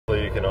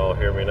can all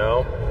hear me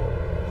now.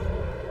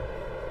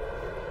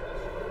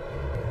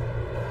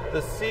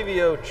 The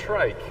CVO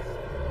Trike.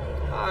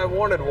 I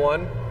wanted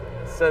one,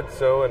 said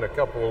so in a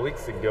couple of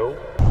weeks ago.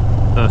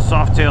 The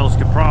Softails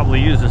could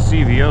probably use a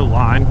CVO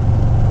line,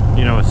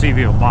 you know, a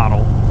CVO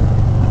model.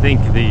 I think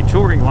the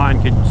touring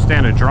line could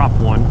stand a drop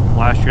one.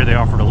 Last year they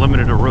offered a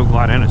limited, a road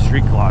glide, and a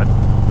street glide.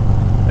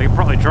 They could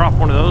probably drop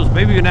one of those,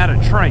 maybe even add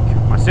a trike.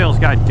 My sales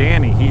guy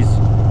Danny, he's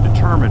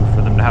determined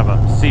for them to have a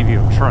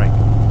CVO Trike.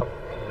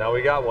 Now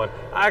we got one.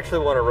 I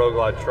actually want a road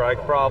glide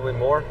trike, probably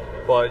more,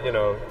 but you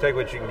know, take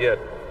what you can get.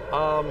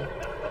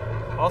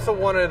 I also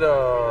wanted,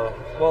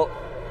 well,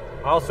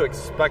 I also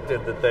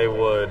expected that they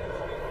would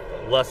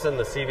lessen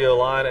the CVO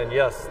line, and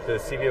yes, the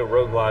CVO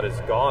road glide is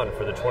gone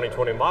for the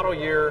 2020 model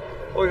year.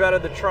 But we've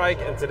added the trike,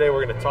 and today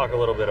we're going to talk a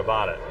little bit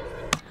about it.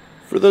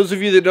 For those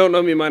of you that don't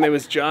know me, my name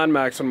is John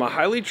Maxwell. I'm a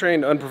highly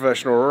trained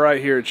unprofessional right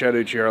here at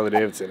Chattahoochee Harley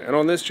Davidson. And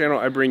on this channel,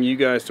 I bring you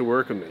guys to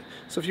work with me.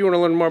 So if you want to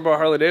learn more about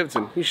Harley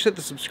Davidson, you should hit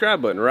the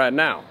subscribe button right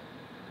now.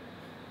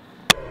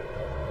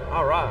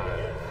 All right.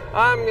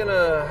 I'm going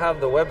to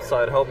have the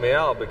website help me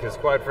out because,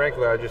 quite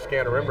frankly, I just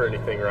can't remember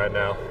anything right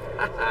now.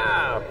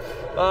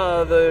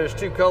 There's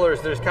two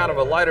colors. There's kind of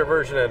a lighter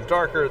version and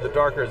darker. The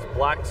darker is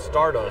Black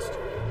Stardust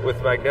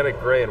with magnetic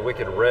gray and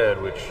wicked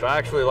red, which I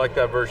actually like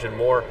that version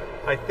more.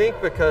 I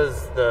think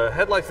because the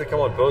headlights that come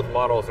on both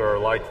models are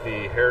like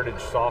the Heritage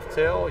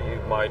Softail. You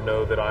might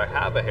know that I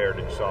have a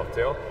Heritage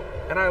Softail.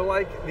 And I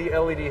like the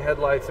LED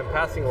headlights and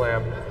passing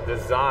lamp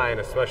design,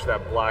 especially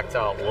that blacked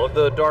out look.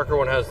 The darker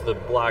one has the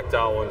blacked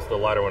out ones, the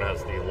lighter one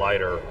has the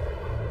lighter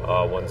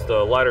ones.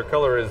 The lighter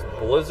color is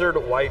Blizzard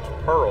White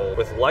Pearl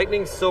with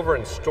Lightning Silver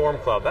and Storm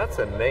Cloud. That's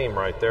a name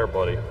right there,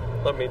 buddy.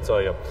 Let me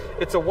tell you.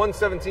 It's a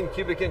 117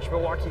 cubic inch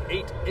Milwaukee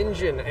 8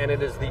 engine, and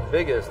it is the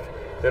biggest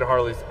that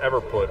Harley's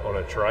ever put on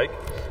a trike,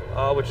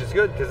 which is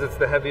good because it's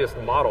the heaviest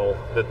model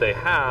that they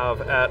have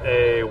at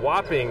a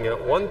whopping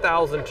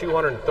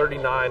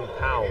 1,239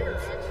 pounds.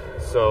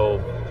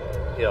 So,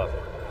 yeah,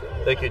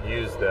 they could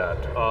use that.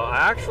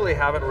 I actually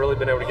haven't really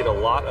been able to get a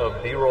lot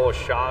of B-roll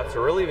shots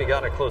or really even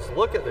gotten a close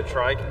look at the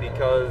trike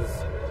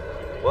because,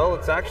 well,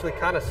 it's actually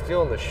kind of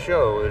stealing the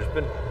show. There's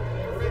been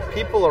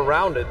people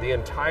around it the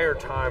entire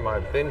time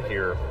I've been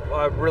here.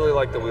 I really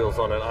like the wheels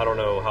on it. I don't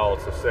know how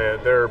else to say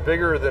it. They're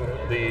bigger than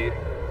the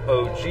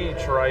OG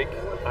trike.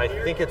 I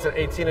think it's an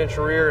 18-inch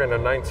rear and a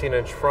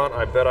 19-inch front.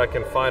 I bet I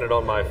can find it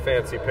on my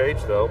fancy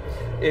page though.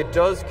 It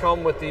does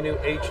come with the new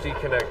HD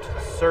Connect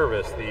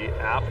service, the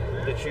app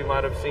that you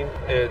might have seen.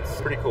 It's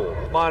pretty cool.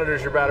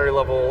 Monitors your battery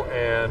level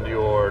and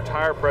your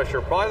tire pressure.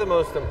 Probably the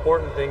most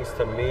important things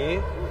to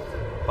me,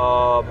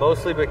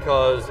 mostly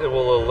because it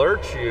will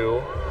alert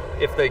you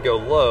if they go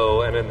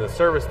low, and in the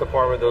service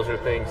department, those are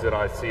things that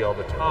I see all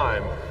the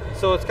time.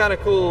 So it's kind of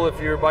cool if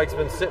your bike's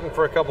been sitting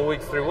for a couple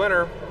weeks through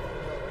winter,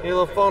 your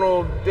little phone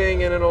will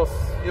ding and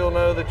you'll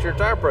know that your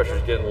tire pressure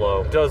is getting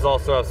low. It does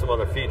also have some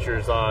other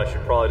features. I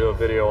should probably do a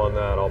video on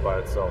that all by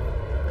itself.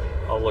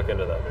 I'll look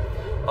into that.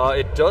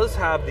 It does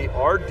have the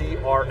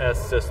RDRS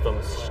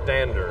system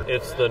standard.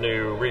 It's the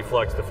new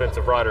Reflex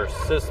Defensive Rider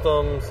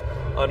systems.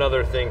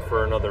 Another thing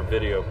for another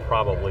video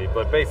probably,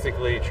 but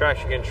basically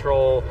traction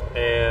control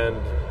and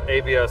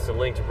ABS and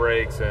linked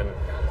brakes and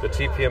the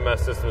TPMS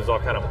system is all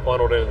kind of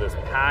bundled into this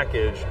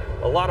package.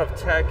 A lot of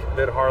tech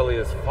that Harley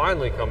has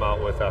finally come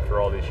out with after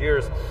all these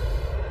years.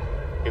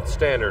 It's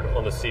standard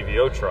on the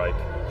CVO Trike.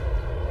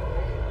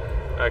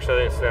 Actually, I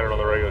think it's standard on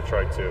the regular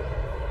Trike too.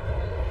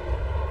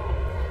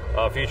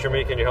 Future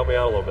Me, can you help me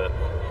out a little bit?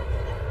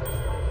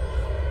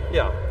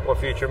 Yeah, what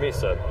Future Me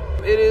said.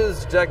 It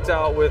is decked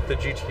out with the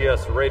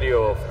GTS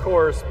radio, of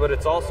course, but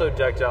it's also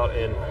decked out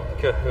in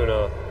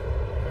Kahuna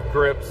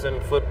grips and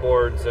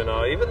footboards and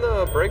even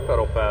the brake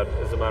pedal pad,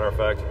 as a matter of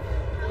fact.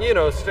 You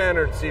know,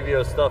 standard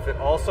CVO stuff. It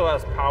also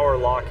has power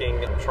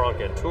locking and trunk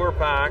and tour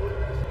pack.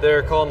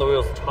 They're calling the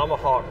wheels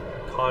Tomahawk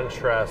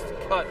Contrast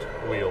Cut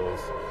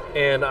wheels.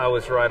 And I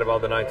was right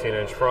about the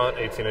 19-inch front,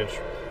 18-inch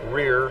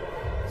rear.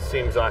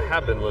 Seems I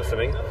have been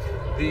listening.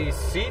 The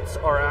seats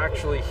are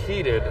actually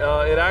heated.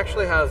 It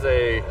actually has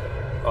a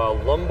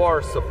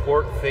lumbar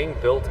support thing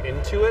built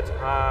into it.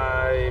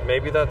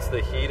 Maybe that's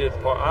the heated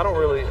part. I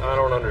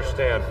don't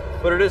understand,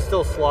 but it is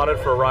still slotted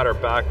for a rider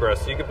backrest,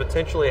 so you could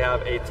potentially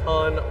have a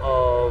ton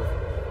of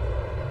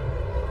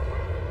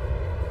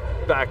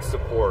back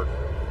support.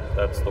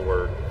 That's the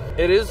word.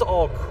 It is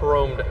all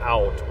chromed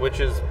out, which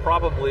is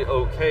probably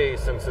okay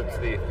since it's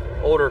the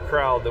older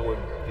crowd that would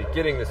be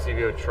getting the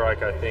CVO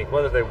Trike, I think,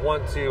 whether they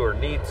want to or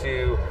need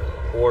to,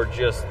 or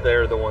just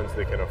they're the ones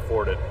that can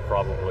afford it,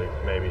 probably,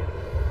 maybe.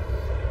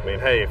 I mean,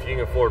 hey, if you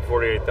can afford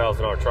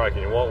 $48,000 trike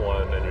and you want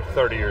one and you're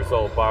 30 years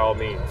old, by all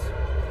means,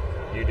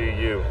 you do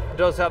you. It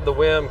does have the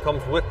WIM,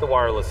 comes with the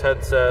wireless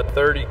headset,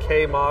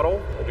 30K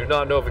model. I do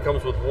not know if it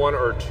comes with one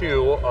or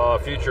two.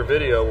 Future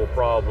video will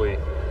probably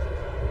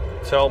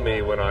tell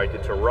me when I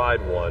get to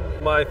ride one.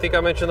 I think I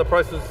mentioned the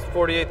price was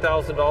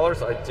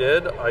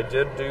 $48,000. I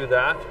did do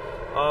that,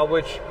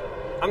 which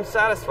I'm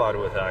satisfied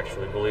with,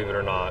 actually, believe it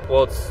or not.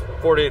 Well, it's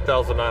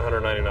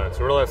 $48,999,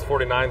 so really that's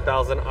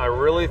 $49,000. I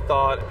really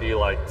thought it'd be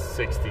like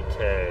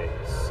 $60K,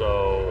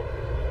 so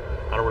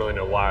I don't really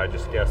know why, I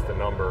just guessed the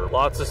number.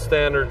 Lots of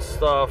standard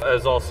stuff,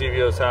 as all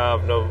CVOs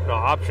have, no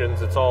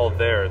options, it's all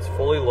there. It's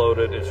fully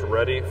loaded, it's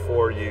ready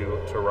for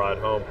you to ride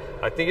home.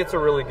 I think it's a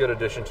really good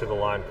addition to the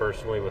line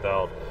personally,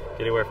 without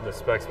getting away from the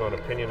specs, my own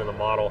opinion of the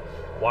model.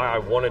 Why I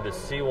wanted to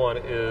see one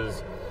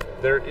is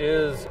there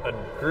is a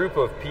group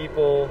of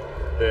people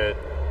that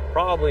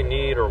probably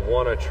need or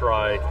want a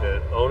trike,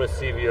 that own a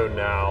CVO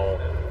now,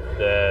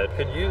 that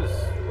could use,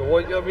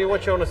 once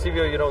you own a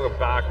CVO, you don't go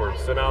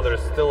backwards. So now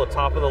there's still a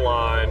top of the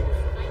line.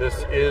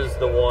 This is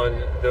the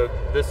one,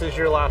 this is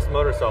your last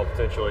motorcycle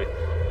potentially.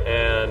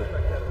 And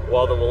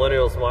while the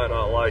millennials might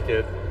not like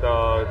it,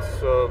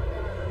 it's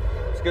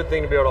a good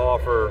thing to be able to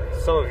offer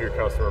some of your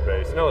customer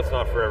base. No, it's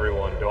not for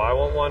everyone. Do I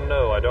want one?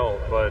 No, I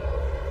don't. But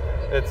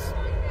it's,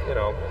 you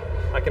know,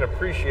 I can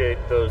appreciate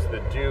those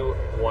that do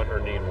want or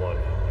need one.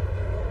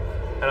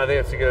 And I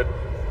think it's a good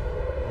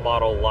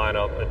model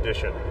lineup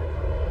addition.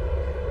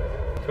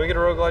 Can we get a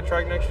Road Glide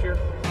trike next year?